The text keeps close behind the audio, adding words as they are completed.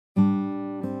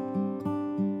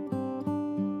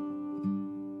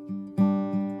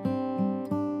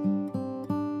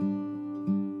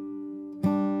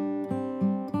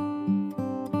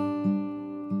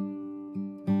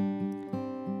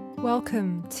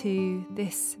Welcome to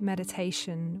this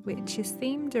meditation, which is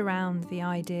themed around the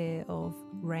idea of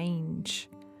range.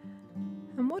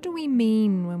 And what do we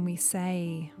mean when we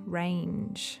say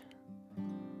range?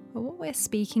 Well, what we're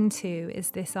speaking to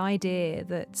is this idea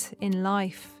that in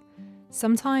life,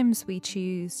 sometimes we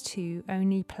choose to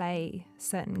only play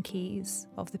certain keys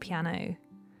of the piano.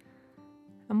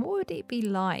 And what would it be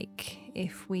like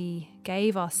if we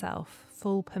gave ourselves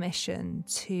full permission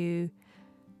to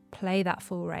play that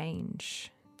full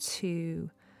range, to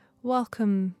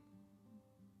welcome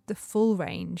the full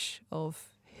range of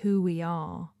who we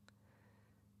are,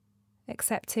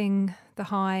 accepting the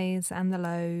highs and the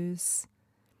lows,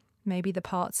 maybe the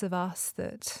parts of us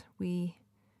that we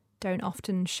don't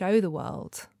often show the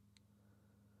world.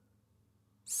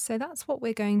 So that's what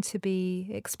we're going to be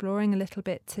exploring a little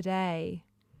bit today.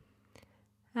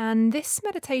 And this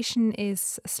meditation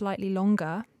is slightly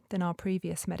longer than our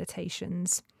previous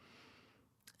meditations.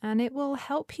 And it will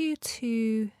help you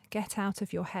to get out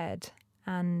of your head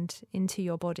and into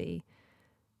your body,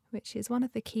 which is one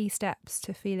of the key steps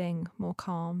to feeling more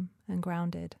calm and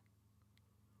grounded.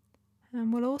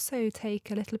 And we'll also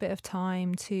take a little bit of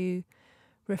time to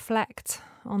reflect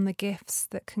on the gifts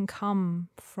that can come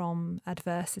from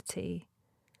adversity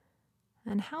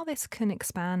and how this can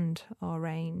expand our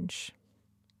range.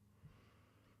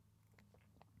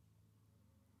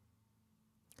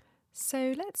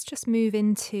 So let's just move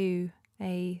into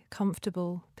a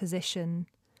comfortable position,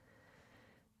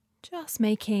 just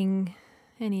making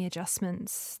any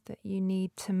adjustments that you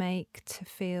need to make to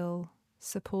feel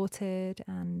supported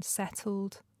and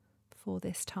settled for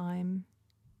this time.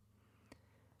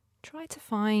 Try to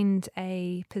find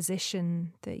a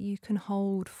position that you can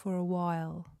hold for a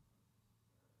while,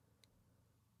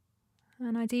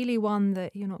 and ideally one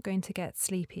that you're not going to get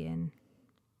sleepy in.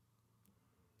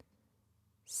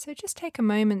 So just take a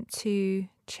moment to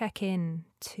check in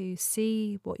to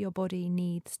see what your body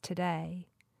needs today.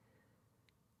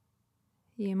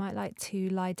 You might like to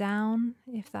lie down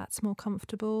if that's more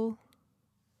comfortable.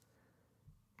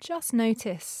 Just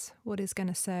notice what is going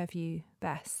to serve you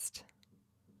best.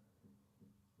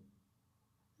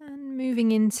 And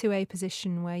moving into a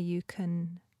position where you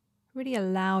can really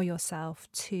allow yourself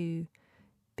to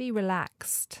be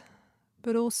relaxed,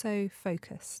 but also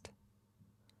focused.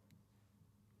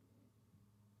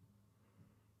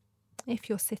 If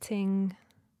you're sitting,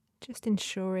 just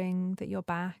ensuring that your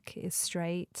back is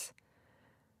straight,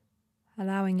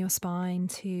 allowing your spine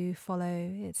to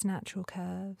follow its natural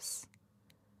curves.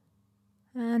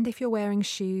 And if you're wearing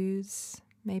shoes,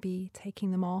 maybe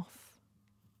taking them off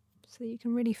so you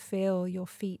can really feel your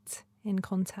feet in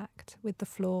contact with the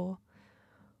floor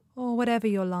or whatever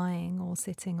you're lying or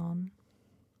sitting on.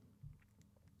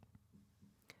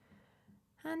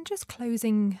 And just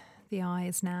closing the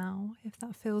eyes now, if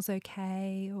that feels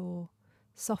okay, or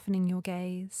softening your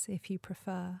gaze if you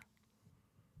prefer.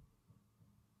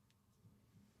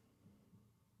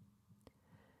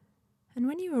 And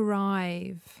when you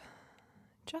arrive,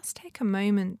 just take a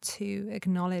moment to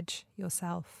acknowledge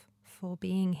yourself for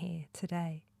being here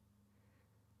today.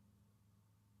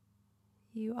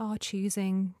 You are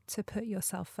choosing to put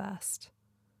yourself first.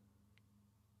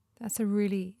 That's a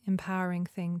really empowering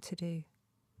thing to do.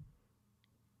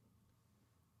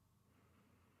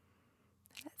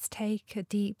 Let's take a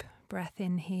deep breath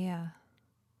in here,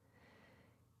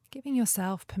 giving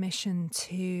yourself permission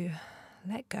to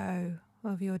let go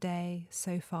of your day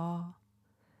so far,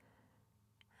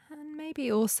 and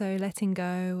maybe also letting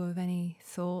go of any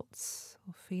thoughts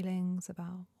or feelings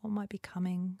about what might be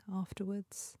coming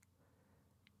afterwards.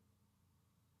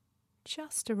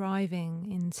 Just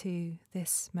arriving into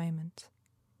this moment.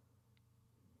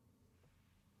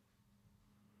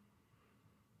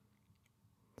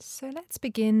 So let's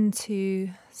begin to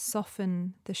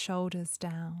soften the shoulders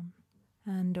down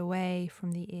and away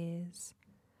from the ears.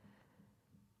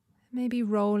 Maybe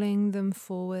rolling them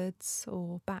forwards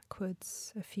or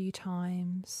backwards a few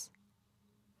times.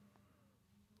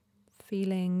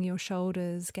 Feeling your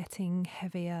shoulders getting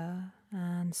heavier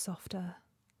and softer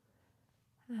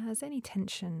as any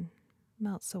tension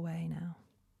melts away now.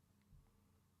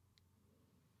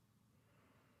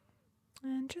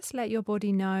 And just let your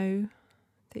body know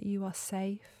that you are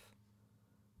safe,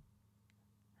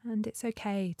 and it's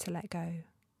okay to let go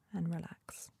and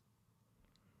relax.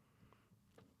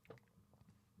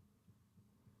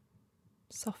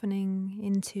 Softening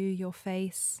into your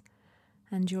face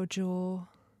and your jaw,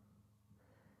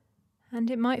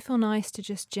 and it might feel nice to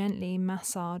just gently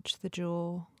massage the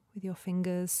jaw with your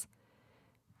fingers,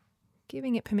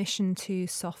 giving it permission to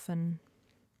soften,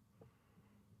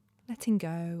 letting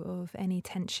go of any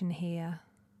tension here.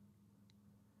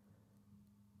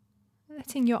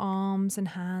 letting your arms and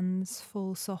hands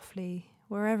fall softly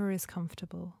wherever is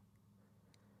comfortable.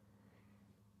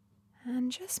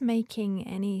 And just making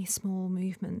any small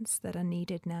movements that are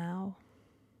needed now.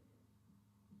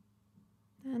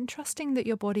 And trusting that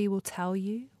your body will tell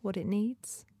you what it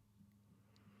needs.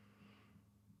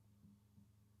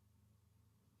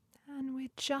 And we're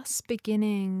just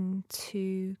beginning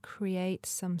to create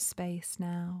some space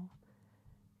now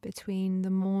between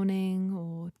the morning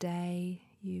or day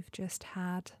you've just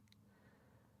had,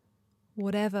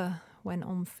 whatever went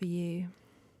on for you,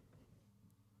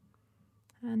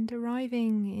 and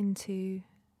arriving into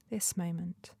this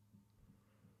moment.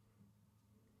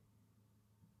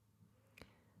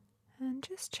 And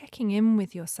just checking in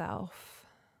with yourself.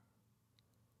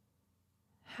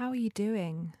 How are you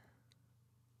doing?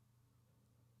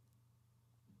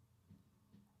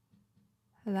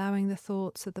 Allowing the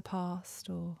thoughts of the past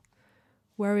or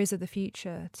worries of the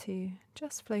future to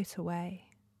just float away.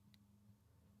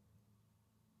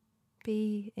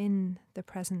 Be in the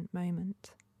present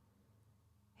moment,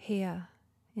 here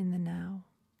in the now.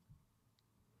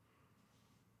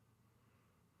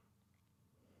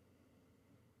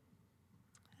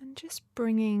 And just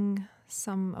bringing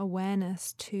some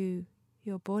awareness to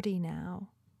your body now.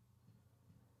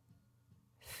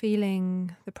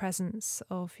 Feeling the presence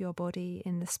of your body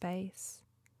in the space.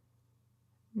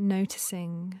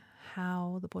 Noticing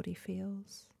how the body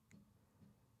feels.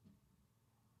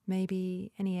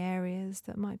 Maybe any areas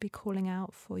that might be calling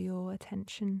out for your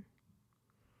attention.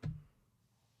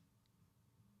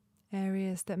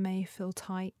 Areas that may feel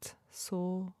tight,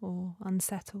 sore, or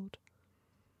unsettled.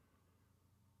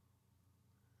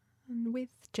 And with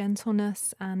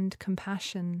gentleness and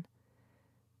compassion,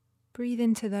 breathe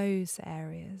into those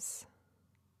areas,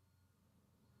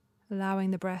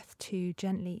 allowing the breath to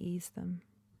gently ease them.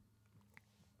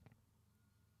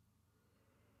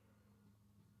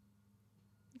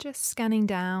 Just scanning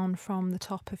down from the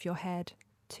top of your head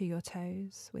to your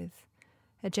toes with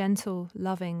a gentle,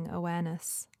 loving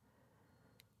awareness,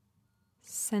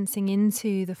 sensing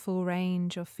into the full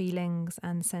range of feelings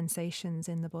and sensations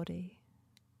in the body.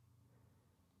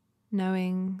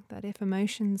 Knowing that if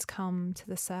emotions come to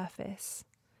the surface,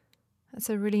 that's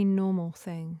a really normal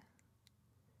thing.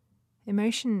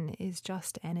 Emotion is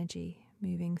just energy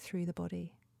moving through the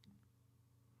body.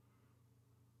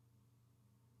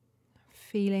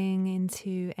 Feeling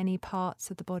into any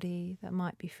parts of the body that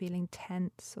might be feeling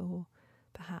tense or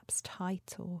perhaps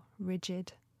tight or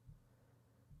rigid.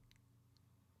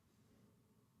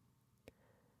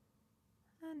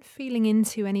 And feeling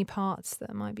into any parts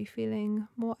that might be feeling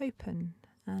more open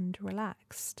and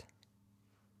relaxed.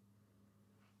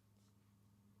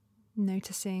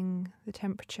 Noticing the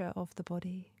temperature of the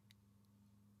body.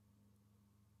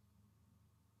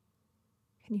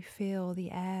 Can you feel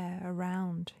the air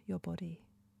around your body?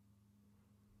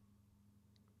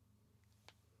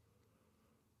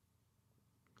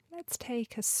 Let's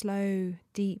take a slow,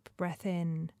 deep breath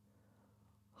in.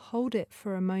 Hold it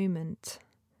for a moment.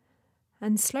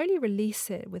 And slowly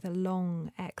release it with a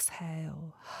long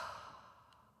exhale.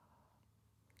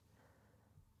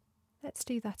 Let's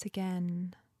do that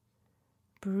again.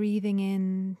 Breathing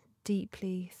in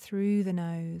deeply through the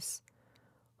nose,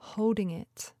 holding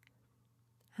it,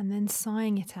 and then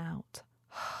sighing it out.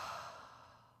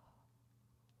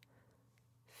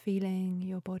 Feeling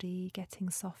your body getting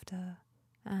softer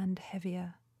and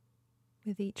heavier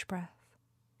with each breath.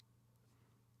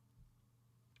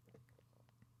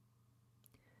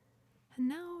 And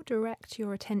now direct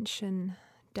your attention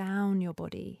down your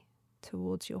body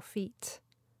towards your feet.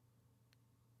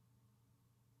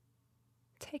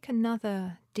 Take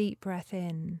another deep breath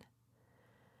in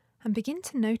and begin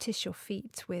to notice your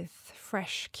feet with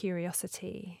fresh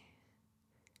curiosity.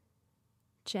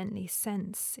 Gently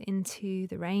sense into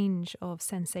the range of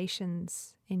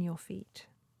sensations in your feet.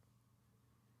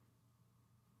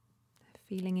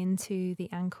 Feeling into the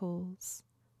ankles,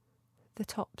 the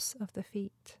tops of the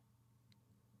feet,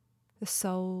 the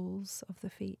soles of the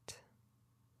feet,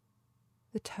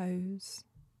 the toes.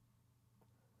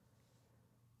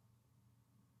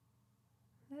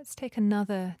 Let's take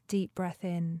another deep breath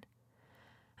in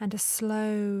and a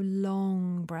slow,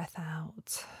 long breath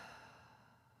out.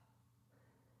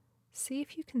 See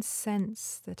if you can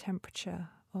sense the temperature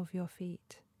of your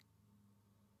feet.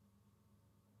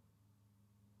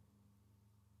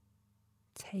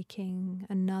 Taking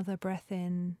another breath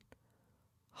in,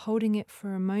 holding it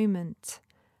for a moment,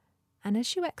 and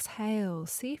as you exhale,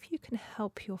 see if you can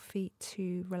help your feet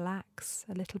to relax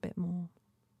a little bit more.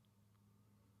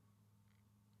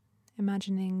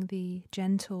 Imagining the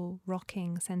gentle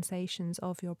rocking sensations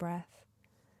of your breath,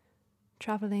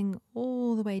 travelling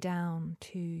all the way down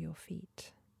to your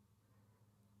feet.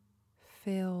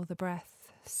 Feel the breath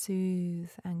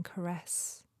soothe and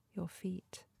caress your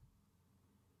feet.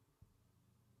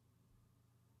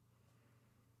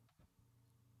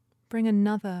 Bring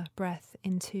another breath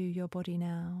into your body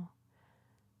now,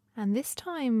 and this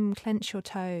time clench your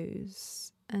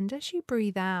toes, and as you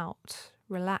breathe out,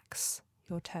 relax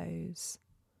your toes.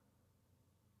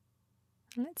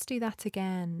 And let's do that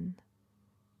again.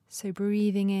 So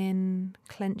breathing in,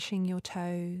 clenching your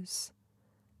toes,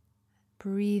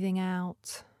 breathing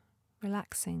out,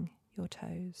 relaxing your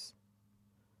toes.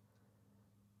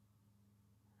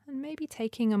 And maybe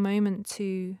taking a moment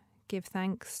to give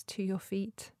thanks to your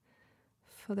feet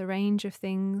for the range of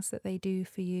things that they do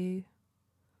for you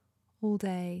all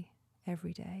day,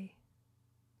 every day.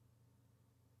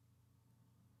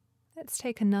 Let's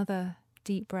take another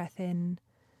deep breath in,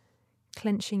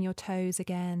 clenching your toes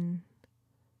again,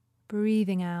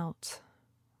 breathing out,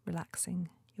 relaxing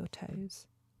your toes.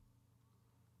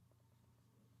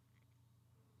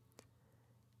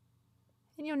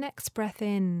 In your next breath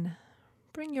in,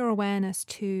 bring your awareness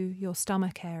to your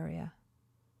stomach area.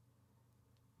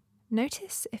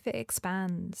 Notice if it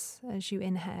expands as you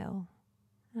inhale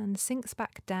and sinks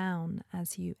back down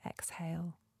as you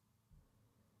exhale.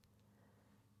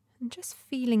 And just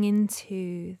feeling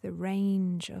into the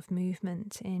range of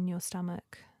movement in your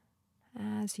stomach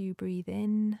as you breathe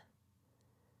in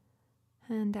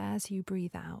and as you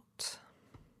breathe out.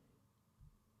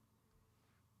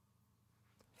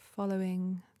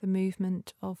 Following the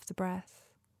movement of the breath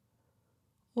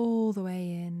all the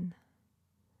way in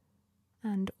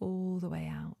and all the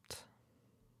way out.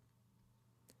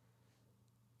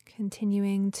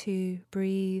 Continuing to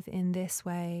breathe in this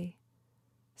way,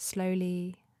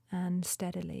 slowly and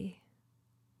steadily,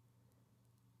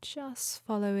 just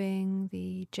following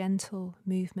the gentle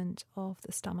movement of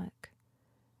the stomach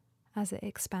as it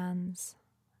expands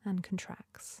and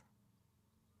contracts.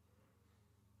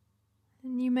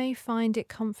 And you may find it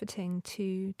comforting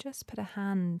to just put a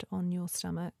hand on your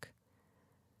stomach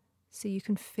so you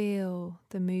can feel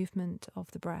the movement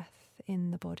of the breath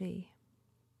in the body.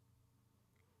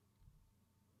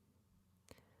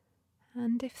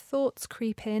 And if thoughts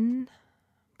creep in,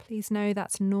 please know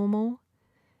that's normal.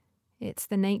 It's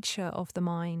the nature of the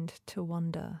mind to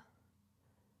wander.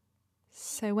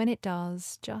 So when it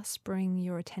does, just bring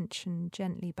your attention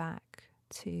gently back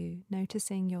to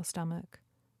noticing your stomach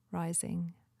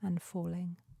rising and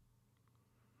falling.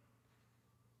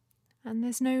 And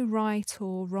there's no right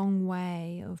or wrong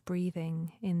way of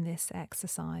breathing in this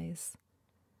exercise.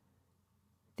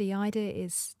 The idea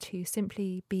is to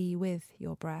simply be with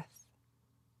your breath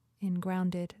in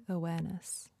grounded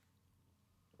awareness.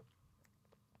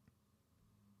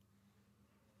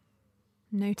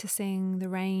 Noticing the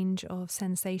range of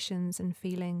sensations and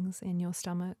feelings in your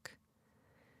stomach.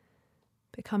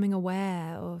 Becoming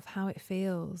aware of how it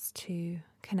feels to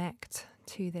connect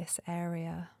to this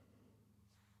area.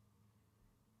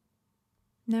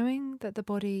 Knowing that the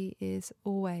body is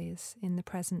always in the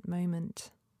present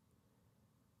moment.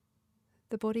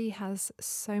 The body has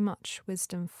so much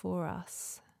wisdom for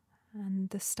us, and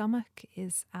the stomach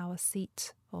is our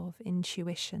seat of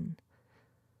intuition.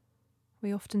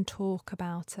 We often talk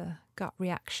about a gut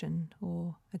reaction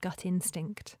or a gut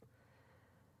instinct.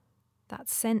 That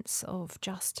sense of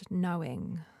just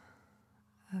knowing,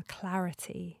 a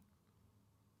clarity.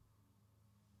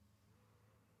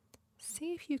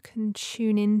 See if you can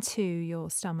tune into your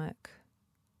stomach,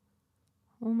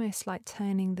 almost like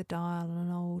turning the dial on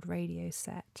an old radio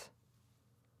set.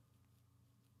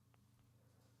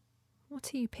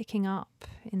 What are you picking up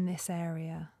in this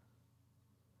area?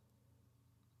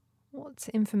 What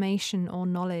information or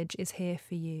knowledge is here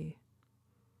for you?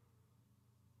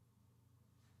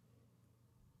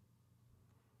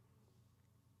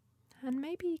 And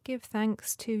maybe give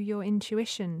thanks to your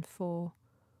intuition for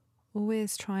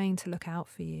always trying to look out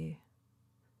for you,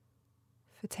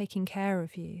 for taking care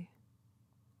of you.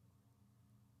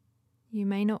 You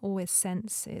may not always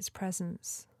sense its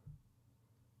presence,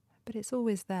 but it's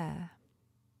always there,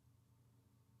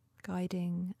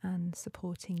 guiding and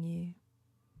supporting you.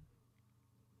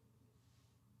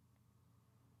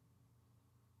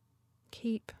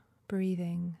 Keep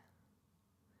breathing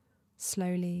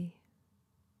slowly,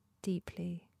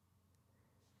 deeply,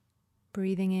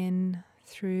 breathing in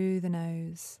through the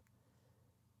nose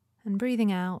and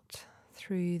breathing out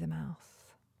through the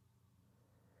mouth.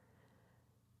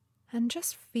 And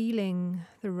just feeling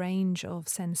the range of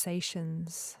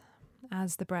sensations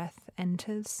as the breath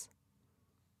enters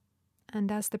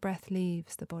and as the breath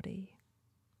leaves the body.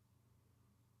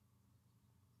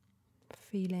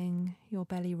 feeling your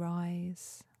belly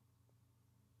rise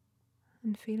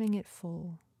and feeling it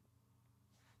fall.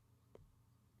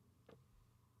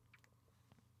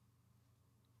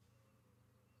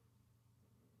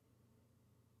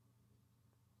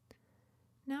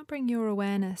 Now bring your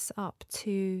awareness up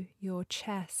to your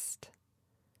chest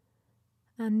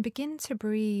and begin to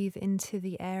breathe into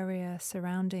the area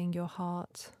surrounding your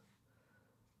heart,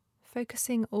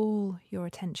 focusing all your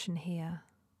attention here.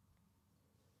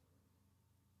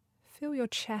 Feel your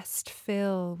chest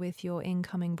fill with your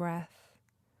incoming breath.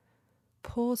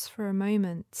 Pause for a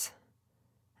moment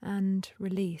and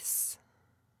release,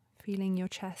 feeling your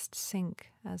chest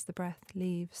sink as the breath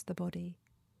leaves the body.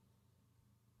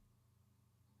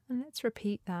 And let's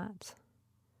repeat that.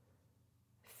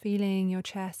 Feeling your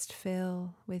chest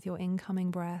fill with your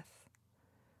incoming breath,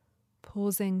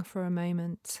 pausing for a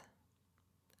moment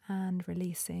and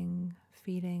releasing,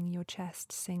 feeling your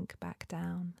chest sink back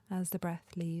down as the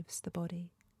breath leaves the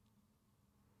body.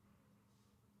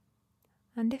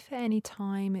 And if at any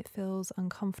time it feels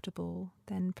uncomfortable,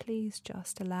 then please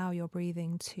just allow your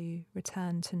breathing to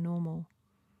return to normal.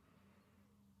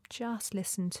 Just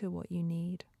listen to what you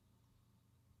need.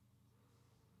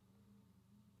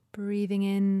 Breathing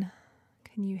in,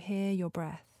 can you hear your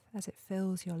breath as it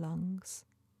fills your lungs?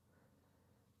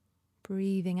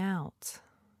 Breathing out,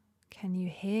 can you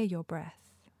hear your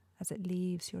breath as it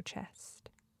leaves your chest?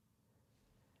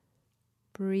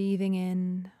 Breathing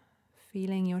in,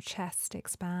 feeling your chest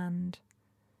expand.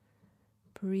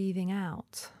 Breathing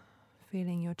out,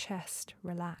 feeling your chest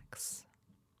relax.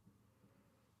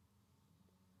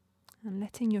 And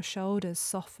letting your shoulders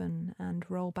soften and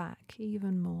roll back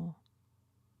even more.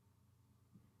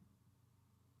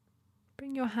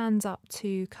 Bring your hands up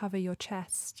to cover your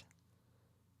chest,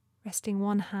 resting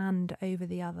one hand over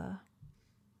the other.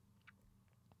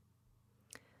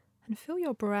 And feel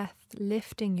your breath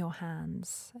lifting your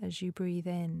hands as you breathe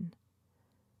in.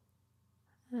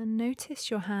 And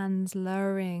notice your hands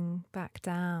lowering back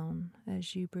down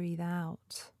as you breathe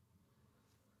out.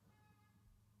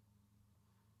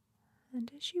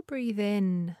 And as you breathe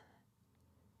in,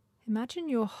 imagine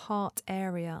your heart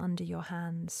area under your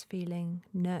hands feeling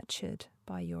nurtured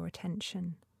by your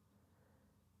attention.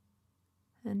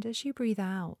 And as you breathe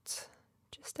out,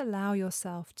 just allow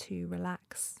yourself to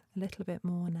relax a little bit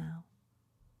more now.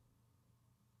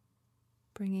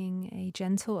 Bringing a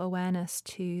gentle awareness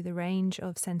to the range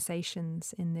of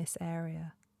sensations in this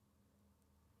area.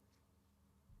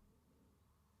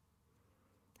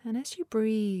 And as you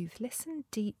breathe, listen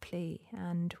deeply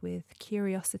and with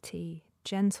curiosity,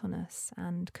 gentleness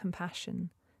and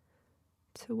compassion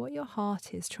to what your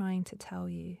heart is trying to tell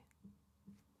you.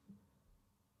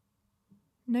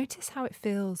 Notice how it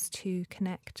feels to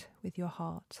connect with your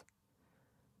heart,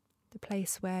 the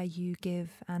place where you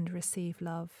give and receive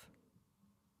love.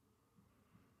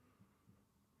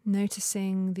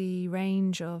 Noticing the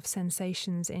range of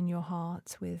sensations in your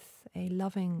heart with a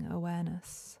loving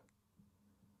awareness.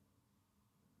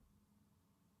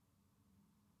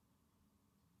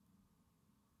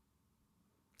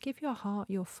 Give your heart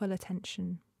your full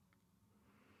attention.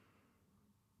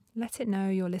 Let it know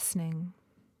you're listening.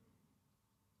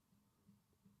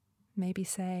 Maybe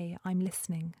say, "I'm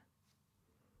listening."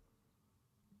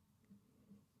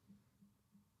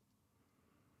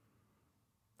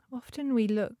 Often we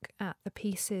look at the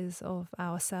pieces of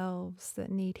ourselves that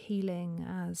need healing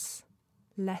as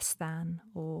less than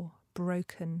or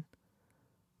broken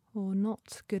or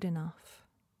not good enough.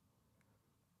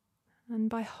 And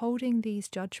by holding these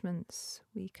judgments,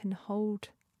 we can hold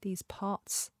these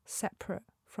parts separate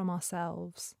from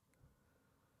ourselves.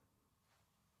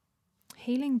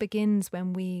 Healing begins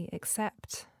when we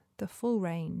accept the full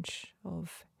range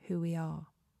of who we are.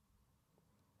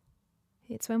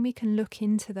 It's when we can look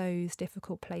into those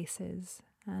difficult places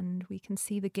and we can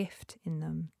see the gift in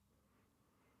them.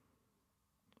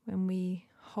 When we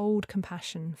hold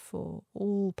compassion for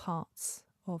all parts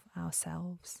of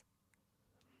ourselves.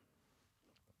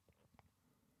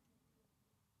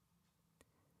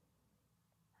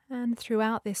 And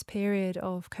throughout this period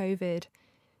of COVID,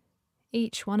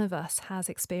 each one of us has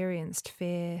experienced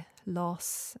fear,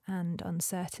 loss, and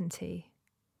uncertainty.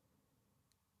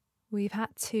 We've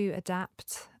had to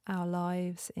adapt our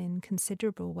lives in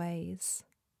considerable ways.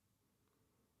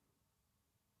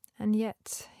 And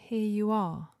yet, here you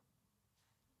are.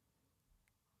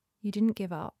 You didn't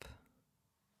give up.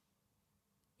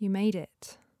 You made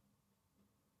it.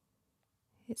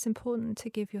 It's important to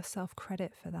give yourself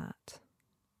credit for that.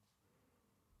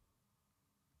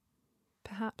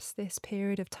 Perhaps this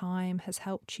period of time has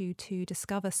helped you to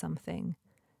discover something,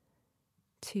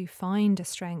 to find a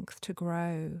strength to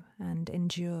grow and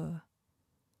endure.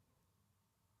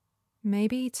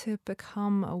 Maybe to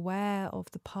become aware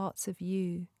of the parts of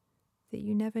you that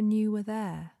you never knew were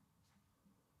there.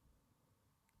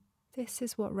 This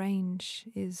is what range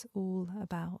is all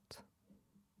about.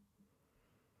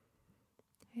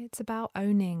 It's about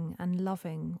owning and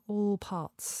loving all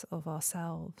parts of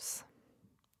ourselves.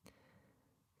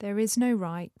 There is no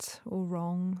right or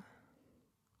wrong.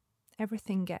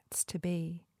 Everything gets to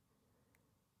be.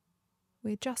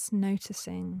 We're just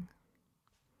noticing,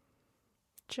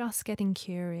 just getting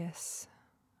curious,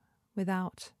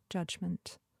 without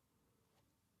judgment.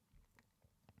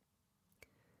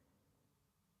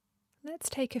 Let's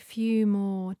take a few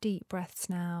more deep breaths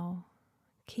now,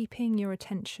 keeping your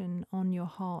attention on your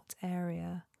heart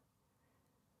area.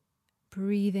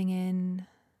 Breathing in,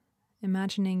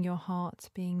 imagining your heart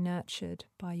being nurtured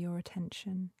by your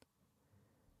attention.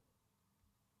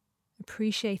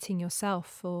 Appreciating yourself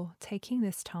for taking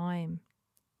this time.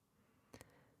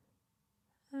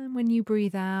 And when you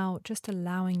breathe out, just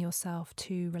allowing yourself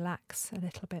to relax a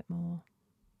little bit more.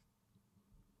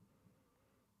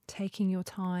 Taking your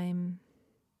time,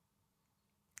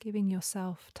 giving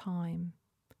yourself time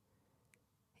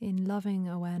in loving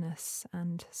awareness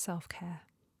and self-care.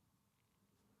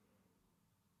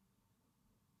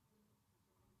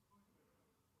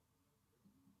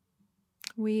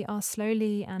 We are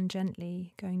slowly and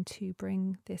gently going to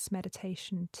bring this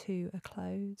meditation to a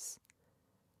close.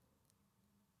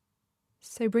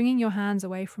 So bringing your hands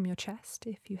away from your chest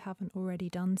if you haven't already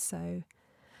done so.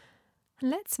 And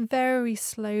let's very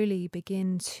slowly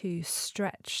begin to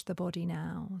stretch the body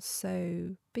now.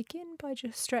 So begin by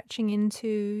just stretching into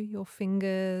your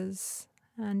fingers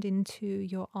and into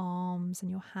your arms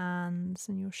and your hands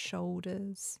and your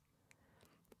shoulders.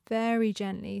 Very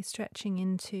gently stretching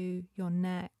into your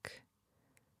neck,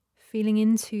 feeling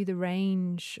into the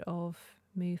range of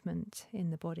movement in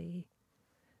the body.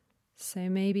 So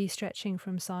maybe stretching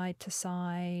from side to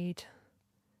side,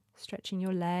 stretching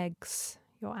your legs,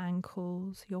 your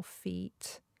ankles, your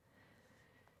feet.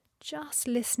 Just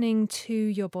listening to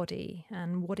your body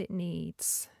and what it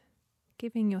needs,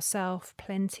 giving yourself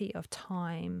plenty of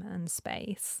time and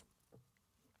space.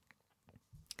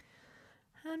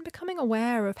 And becoming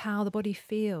aware of how the body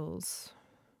feels,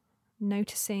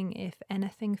 noticing if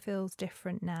anything feels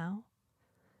different now.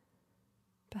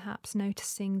 Perhaps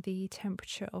noticing the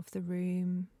temperature of the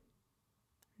room,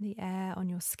 the air on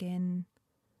your skin,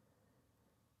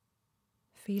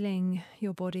 feeling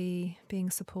your body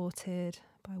being supported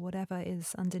by whatever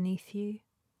is underneath you.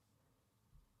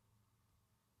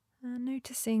 And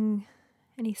noticing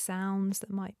any sounds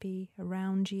that might be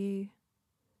around you.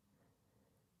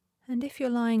 And if you're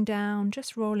lying down,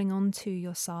 just rolling onto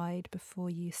your side before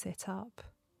you sit up.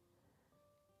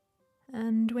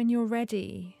 And when you're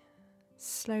ready,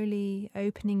 slowly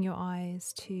opening your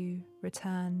eyes to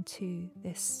return to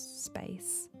this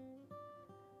space.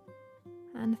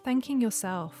 And thanking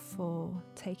yourself for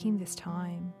taking this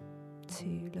time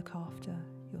to look after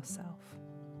yourself.